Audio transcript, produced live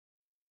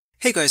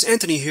Hey guys,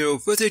 Anthony here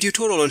with a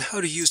tutorial on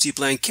how to use the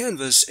blank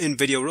canvas in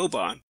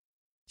VideoRobot.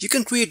 You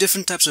can create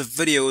different types of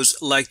videos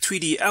like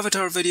 3D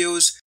avatar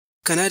videos,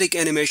 kinetic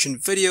animation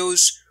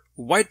videos,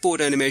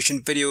 whiteboard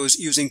animation videos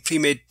using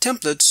pre-made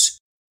templates.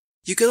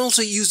 You can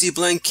also use the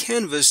blank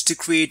canvas to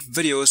create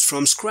videos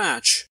from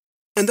scratch.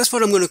 And that's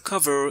what I'm going to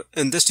cover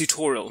in this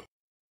tutorial.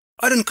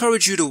 I'd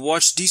encourage you to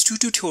watch these two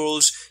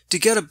tutorials to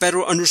get a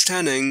better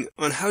understanding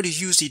on how to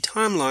use the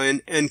timeline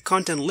and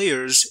content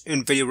layers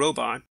in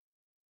VideoRobot.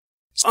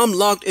 So I'm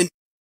logged into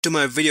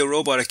my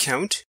VideoRobot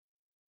account.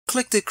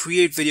 Click the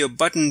Create Video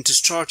button to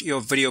start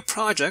your video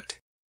project.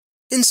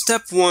 In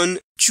step 1,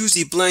 choose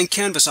the blank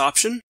canvas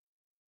option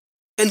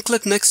and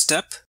click Next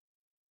Step.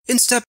 In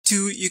step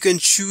 2, you can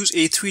choose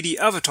a 3D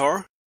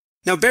avatar.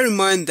 Now bear in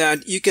mind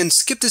that you can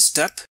skip this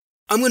step.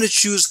 I'm going to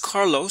choose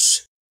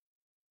Carlos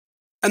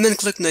and then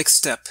click Next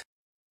Step.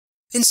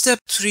 In step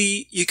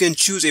 3, you can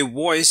choose a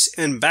voice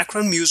and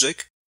background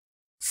music.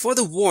 For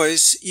the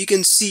voice, you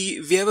can see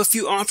we have a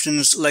few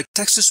options like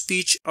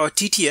text-to-speech or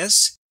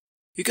TTS.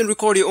 You can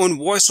record your own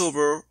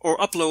voiceover or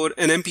upload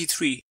an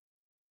MP3.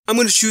 I'm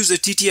going to choose the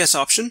TTS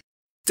option.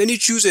 Then you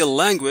choose a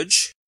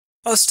language.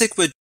 I'll stick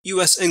with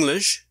US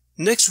English.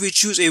 Next we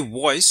choose a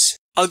voice.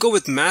 I'll go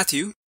with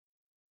Matthew.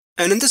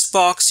 And in this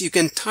box, you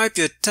can type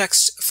your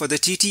text for the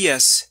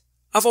TTS.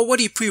 I've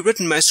already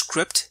pre-written my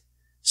script,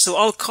 so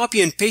I'll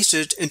copy and paste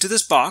it into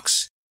this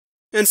box.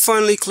 And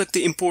finally click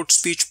the Import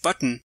Speech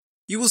button.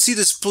 You will see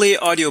this Play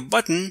Audio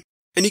button,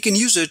 and you can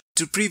use it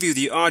to preview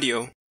the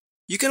audio.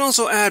 You can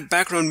also add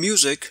background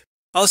music.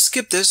 I'll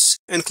skip this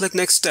and click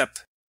Next Step.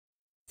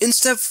 In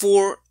step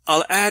 4,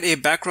 I'll add a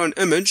background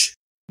image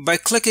by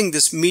clicking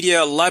this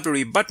Media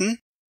Library button,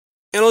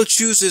 and I'll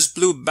choose this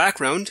blue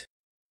background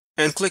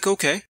and click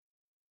OK.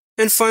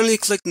 And finally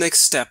click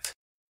Next Step.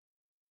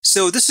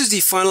 So this is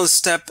the final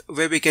step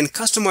where we can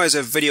customize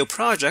a video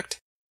project.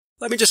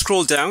 Let me just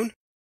scroll down.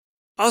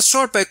 I'll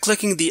start by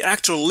clicking the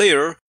actor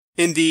layer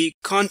in the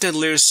Content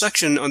Layers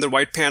section on the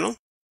right panel.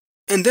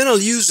 And then I'll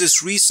use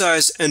this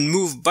Resize and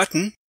Move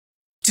button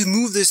to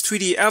move this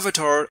 3D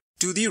avatar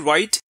to the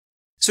right,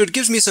 so it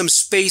gives me some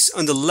space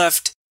on the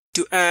left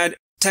to add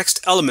text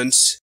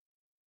elements.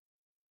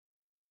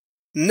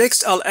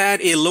 Next, I'll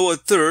add a lower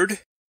third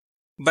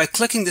by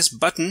clicking this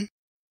button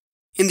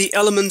in the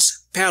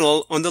Elements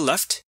panel on the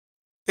left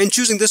and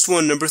choosing this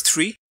one, number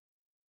 3,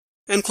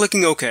 and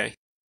clicking OK.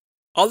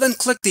 I'll then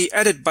click the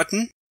Edit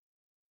button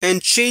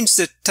and change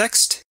the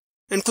text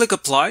and click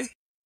Apply.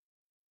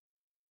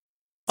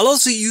 I'll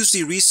also use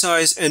the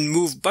Resize and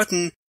Move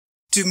button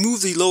to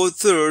move the lower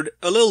third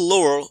a little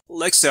lower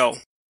like so.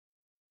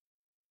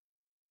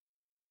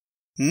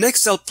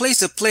 Next, I'll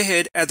place a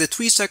playhead at the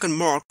 3-second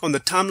mark on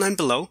the timeline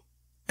below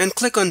and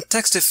click on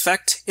Text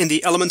Effect in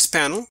the Elements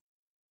panel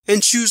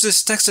and choose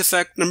this text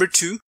effect number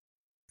 2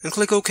 and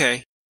click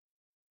OK.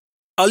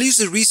 I'll use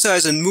the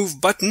Resize and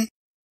Move button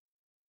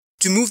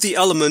to move the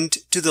element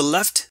to the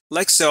left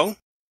like so,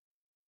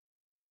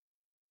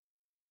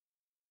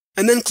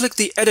 and then click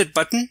the Edit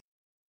button,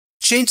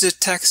 change the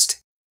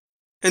text,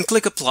 and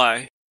click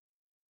Apply.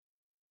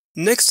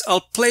 Next,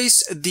 I'll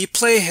place the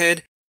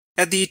playhead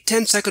at the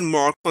 10-second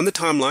mark on the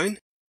timeline,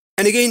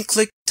 and again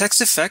click Text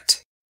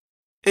Effect,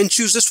 and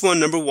choose this one,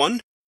 number 1,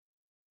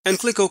 and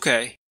click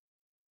OK.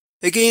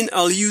 Again,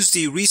 I'll use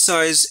the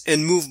Resize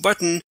and Move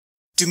button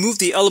to move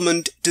the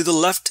element to the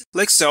left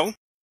like so.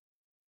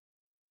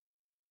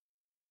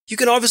 You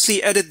can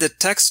obviously edit the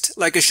text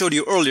like I showed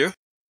you earlier,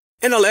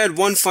 and I'll add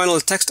one final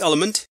text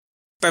element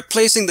by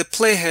placing the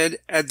playhead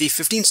at the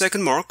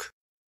 15-second mark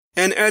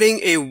and adding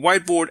a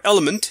whiteboard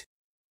element.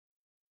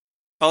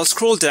 I'll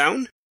scroll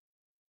down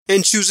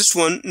and choose this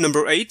one,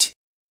 number 8,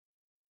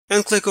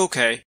 and click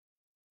OK.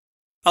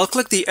 I'll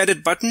click the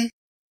Edit button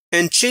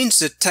and change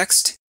the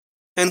text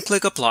and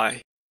click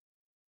Apply.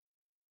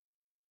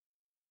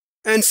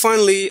 And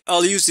finally,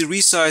 I'll use the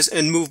Resize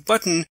and Move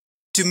button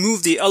to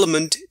move the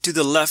element to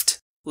the left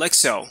like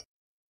so.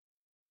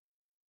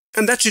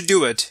 And that should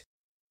do it.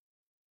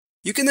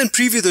 You can then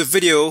preview the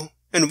video,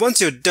 and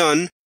once you're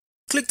done,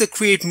 click the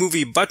Create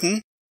Movie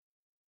button,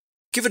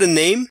 give it a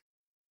name,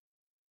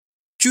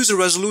 choose a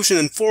resolution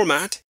and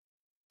format,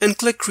 and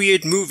click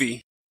Create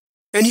Movie.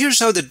 And here's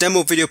how the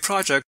demo video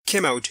project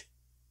came out.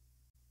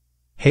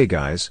 Hey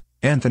guys,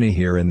 Anthony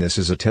here, and this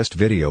is a test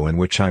video in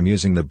which I'm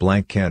using the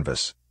blank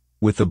canvas.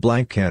 With the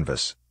blank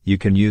canvas, you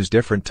can use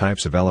different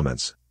types of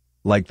elements,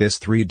 like this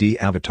 3D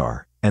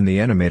avatar, and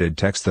the animated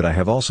text that I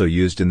have also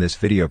used in this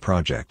video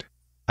project.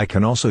 I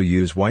can also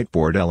use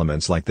whiteboard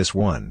elements like this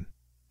one.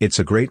 It's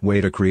a great way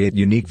to create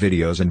unique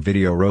videos in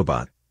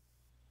VideoRobot.